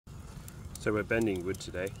So we're bending wood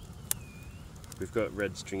today. We've got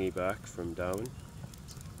red stringy bark from Darwin.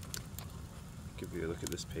 Give you a look at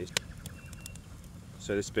this piece.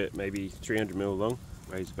 So this bit maybe 300mm long,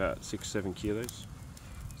 weighs about 6-7 kilos.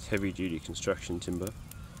 It's heavy duty construction timber.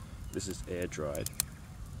 This is air dried.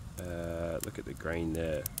 Look at the grain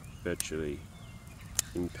there, virtually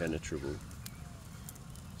impenetrable.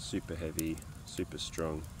 Super heavy, super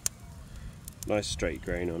strong. Nice straight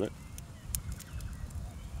grain on it.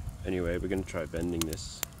 Anyway, we're going to try bending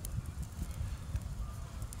this.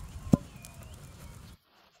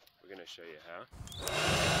 We're going to show you how.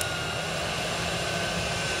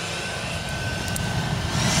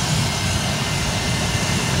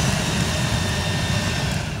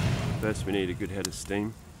 First we need a good head of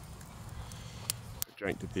steam.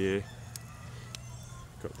 Drank the beer,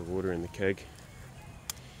 got the water in the keg.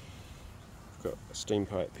 We've got a steam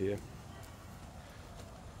pipe here,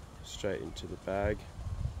 straight into the bag.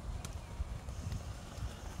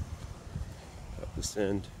 Up this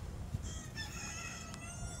end.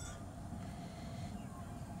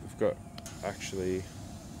 We've got actually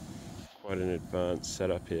quite an advanced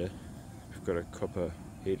setup here. We've got a copper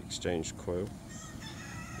heat exchange coil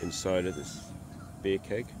inside of this beer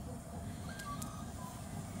keg.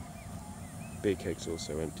 Beer keg's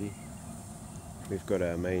also empty. We've got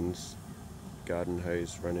our mains garden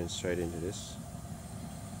hose running straight into this.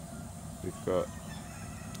 We've got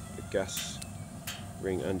a gas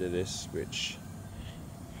ring under this which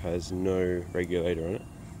has no regulator on it,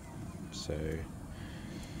 so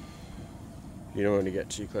you don't want to get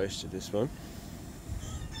too close to this one.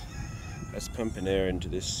 That's pumping air into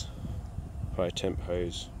this high temp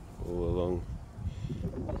hose all along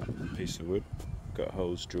a piece of wood. Got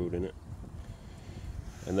holes drilled in it,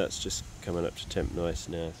 and that's just coming up to temp nice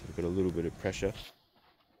now, so we've got a little bit of pressure.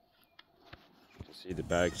 You can see the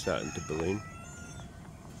bag starting to balloon.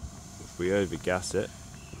 If we over gas it,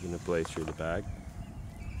 we're going to blow through the bag.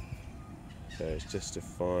 So it's just a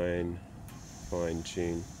fine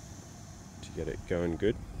tune to get it going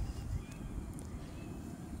good.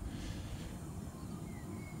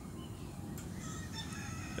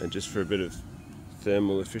 And just for a bit of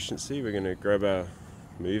thermal efficiency, we're going to grab our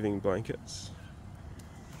moving blankets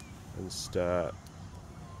and start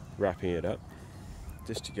wrapping it up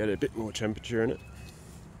just to get a bit more temperature in it.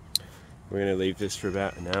 We're going to leave this for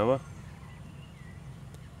about an hour.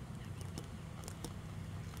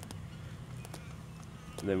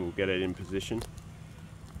 And then we'll get it in position.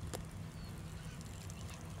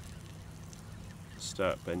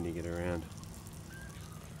 Start bending it around.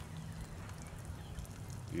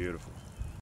 Beautiful.